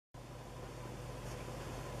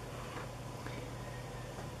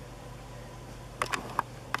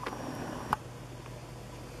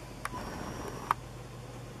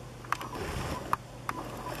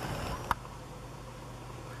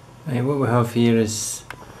Right, what we have here is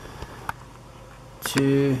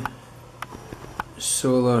two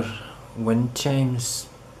solar wind chimes.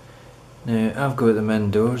 Now I've got them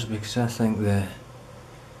indoors because I think the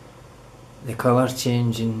colour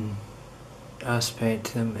changing aspect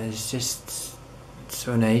to them is just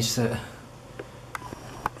so nice that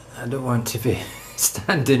I don't want to be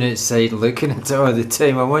standing outside looking at it all the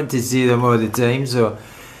time. I want to see them all the time, so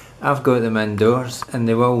I've got them indoors, and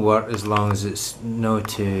they will work as long as it's not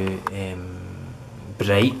too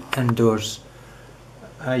bright indoors.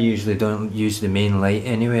 I usually don't use the main light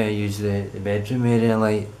anyway, I use the bedroom area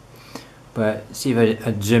light. But see if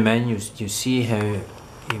I zoom in, you see how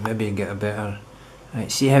you maybe get a better...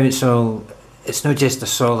 Right, see how it's not just a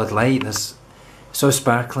solid light, it's all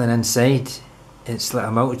sparkling inside. It's like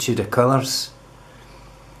a multitude of colours.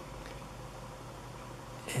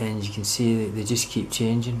 And you can see that they just keep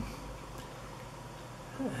changing.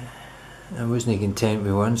 I wasn't content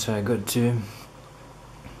with one, so I got two.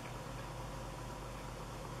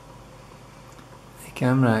 The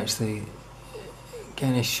camera actually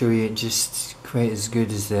can't show you it just quite as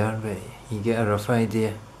good as they are, but you get a rough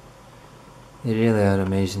idea. They really are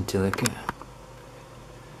amazing to look at.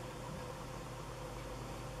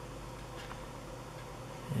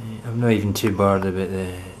 I'm not even too bothered about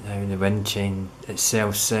how the wind chime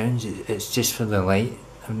itself sounds. It's just for the light.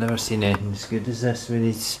 I've never seen anything as good as this with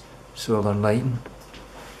these solar lighting.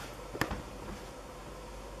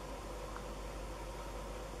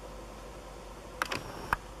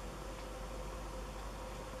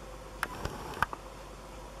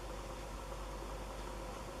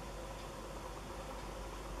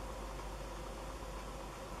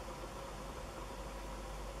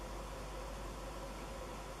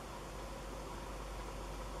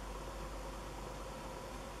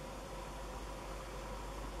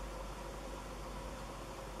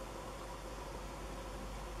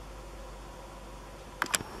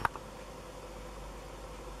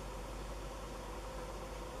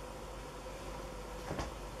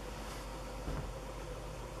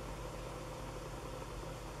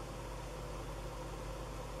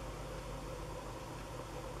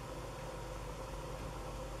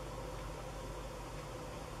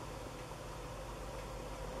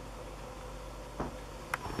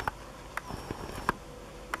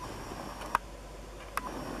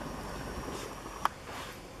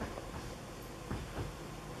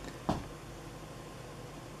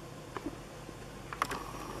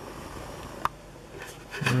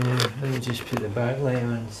 Let me just put the backlight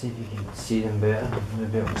on and see if you can see them better.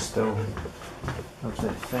 Maybe it'll still have the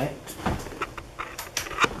effect.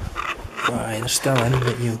 Right, they're still in,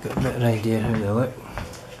 but you've got a better idea how they look.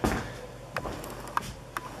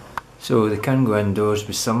 So they can go indoors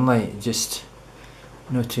with sunlight, just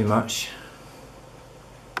not too much.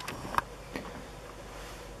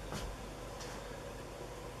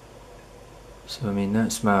 So I mean,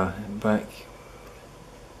 that's my back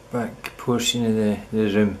portion of the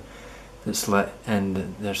room that's lit,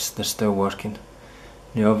 and they're still working.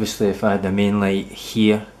 Now obviously if I had the main light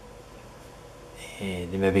here, they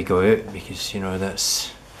maybe go out because, you know,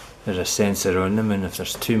 there's a sensor on them, and if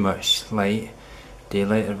there's too much light,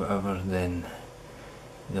 daylight or whatever, then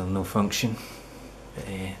they'll no function. But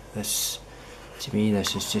this, to me,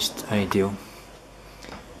 this is just ideal.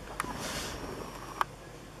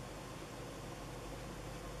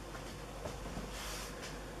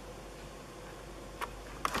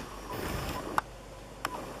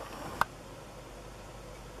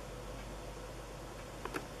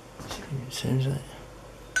 It sounds like.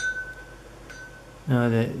 No,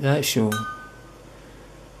 the actual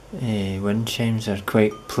wind chimes are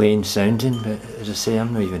quite plain sounding, but as I say,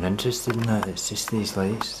 I'm not even interested in that. It's just these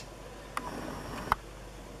lights.